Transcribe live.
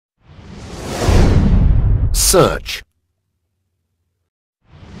Search.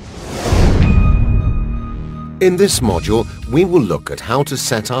 In this module, we will look at how to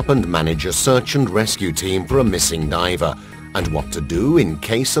set up and manage a search and rescue team for a missing diver, and what to do in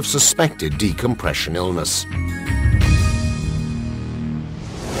case of suspected decompression illness.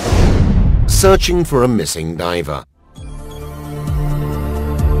 Searching for a missing diver.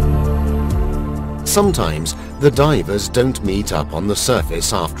 Sometimes the divers don't meet up on the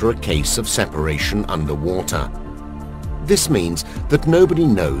surface after a case of separation underwater. This means that nobody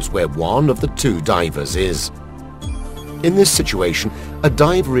knows where one of the two divers is. In this situation, a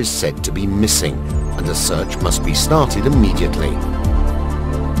diver is said to be missing, and a search must be started immediately.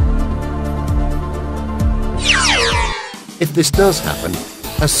 If this does happen,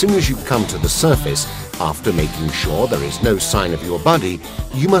 as soon as you come to the surface, after making sure there is no sign of your buddy,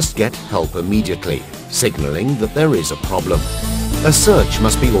 you must get help immediately, signaling that there is a problem. A search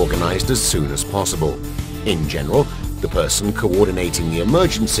must be organized as soon as possible. In general, the person coordinating the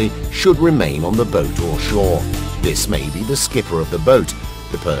emergency should remain on the boat or shore. This may be the skipper of the boat,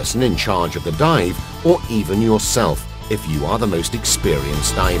 the person in charge of the dive, or even yourself if you are the most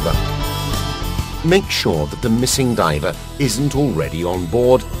experienced diver. Make sure that the missing diver isn't already on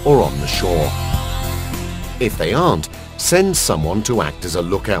board or on the shore. If they aren't, send someone to act as a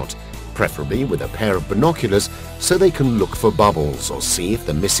lookout, preferably with a pair of binoculars so they can look for bubbles or see if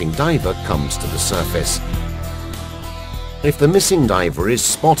the missing diver comes to the surface. If the missing diver is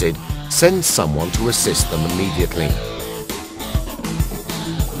spotted, send someone to assist them immediately.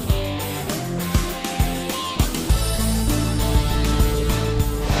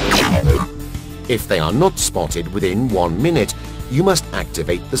 If they are not spotted within 1 minute, you must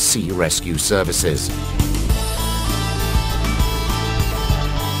activate the sea rescue services.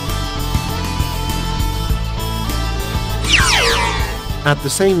 At the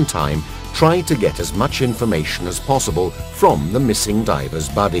same time, try to get as much information as possible from the missing diver's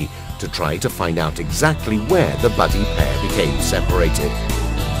buddy to try to find out exactly where the buddy pair became separated.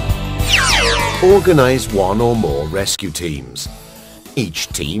 Organize one or more rescue teams. Each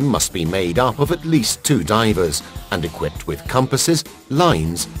team must be made up of at least 2 divers and equipped with compasses,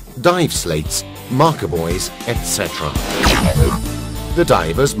 lines, dive slates, marker buoys, etc. The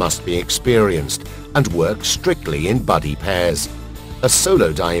divers must be experienced and work strictly in buddy pairs. A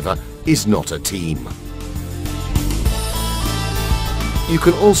solo diver is not a team. You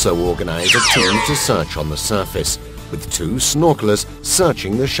can also organize a team to search on the surface, with 2 snorkelers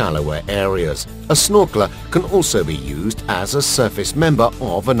searching the shallower areas. A snorkeler can also be used as a surface member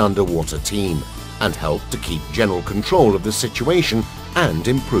of an underwater team and help to keep general control of the situation and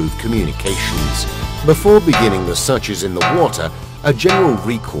improve communications. Before beginning the searches in the water, a general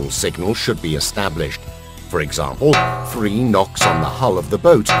recall signal should be established. For example, 3 knocks on the hull of the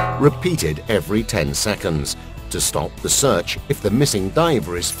boat, repeated every 10 seconds, to stop the search if the missing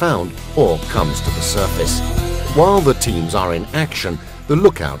diver is found or comes to the surface. While the teams are in action, the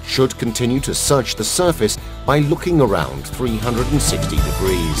lookout should continue to search the surface by looking around 360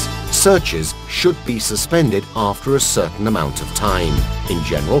 degrees. Searches should be suspended after a certain amount of time. In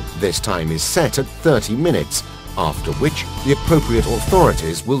general, this time is set at 30 minutes, after which the appropriate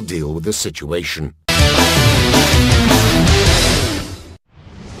authorities will deal with the situation.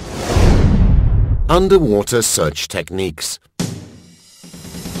 Underwater search techniques.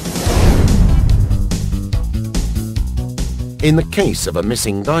 In the case of a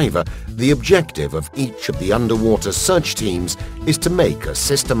missing diver, the objective of each of the underwater search teams is to make a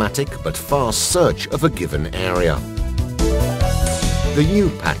systematic but fast search of a given area. The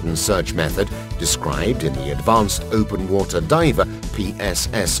U-pattern search method, described in the Advanced Open Water Diver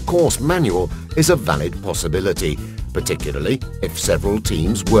 (PSS) course manual, is a valid possibility, particularly if several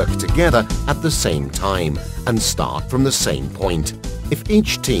teams work together at the same time and start from the same point. If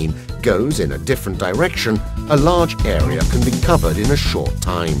each team goes in a different direction, a large area can be covered in a short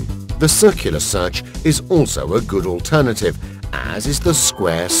time. The circular search is also a good alternative, as is the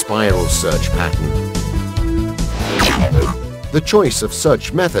square spiral search pattern. The choice of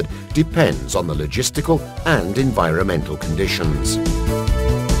search method depends on the logistical and environmental conditions.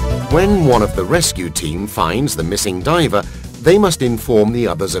 When one of the rescue team finds the missing diver, they must inform the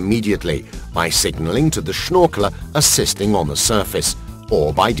others immediately by signaling to the snorkeler assisting on the surface,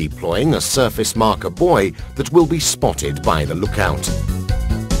 or by deploying a surface marker buoy that will be spotted by the lookout.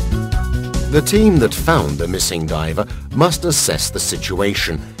 The team that found the missing diver must assess the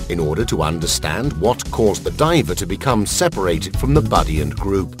situation in order to understand what caused the diver to become separated from the buddy and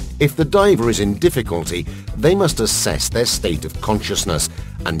group. If the diver is in difficulty, they must assess their state of consciousness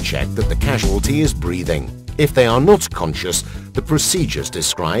and check that the casualty is breathing. If they are not conscious, the procedures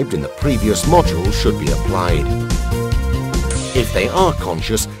described in the previous module should be applied. If they are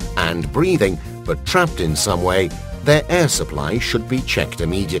conscious and breathing, but trapped in some way, their air supply should be checked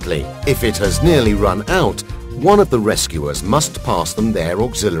immediately. If it has nearly run out, one of the rescuers must pass them their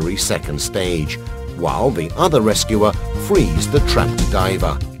auxiliary second stage, while the other rescuer frees the trapped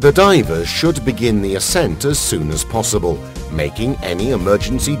diver. The divers should begin the ascent as soon as possible, making any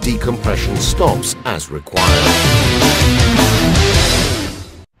emergency decompression stops as required.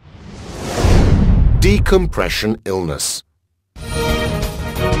 Decompression illness.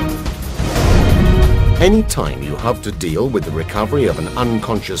 Any time you have to deal with the recovery of an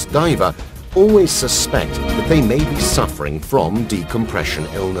unconscious diver, always suspect that they may be suffering from decompression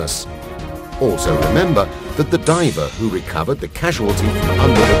illness. Also remember that the diver who recovered the casualty from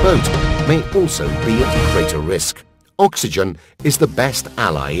under the boat may also be at greater risk. Oxygen is the best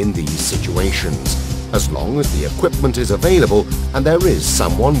ally in these situations, as long as the equipment is available and there is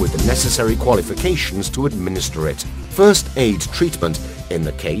someone with the necessary qualifications to administer it. First aid treatment in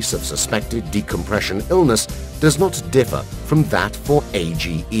the case of suspected decompression illness does not differ from that for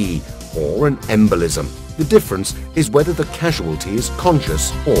AGE or an embolism. The difference is whether the casualty is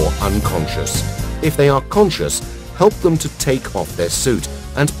conscious or unconscious. If they are conscious, help them to take off their suit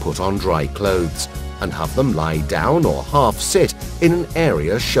and put on dry clothes, and have them lie down or half sit in an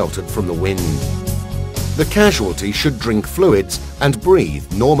area sheltered from the wind. The casualty should drink fluids and breathe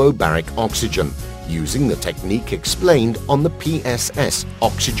normobaric oxygen, using the technique explained on the PSS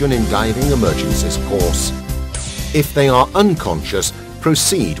Oxygen in Diving Emergencies course. If they are unconscious,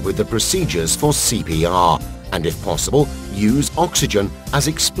 proceed with the procedures for CPR, and if possible, use oxygen as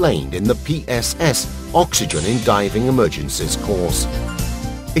explained in the PSS Oxygen in Diving Emergencies course.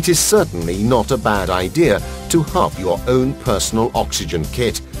 It is certainly not a bad idea to have your own personal oxygen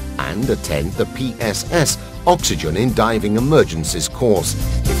kit and attend the PSS Oxygen in Diving Emergencies course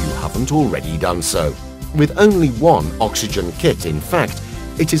if you haven't already done so. With only one oxygen kit, in fact,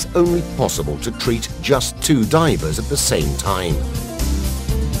 it is only possible to treat just 2 divers at the same time.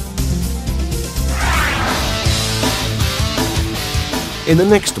 In the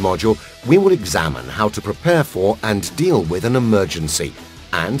next module, we will examine how to prepare for and deal with an emergency,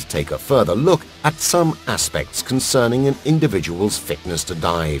 and take a further look at some aspects concerning an individual's fitness to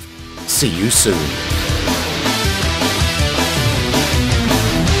dive. See you soon.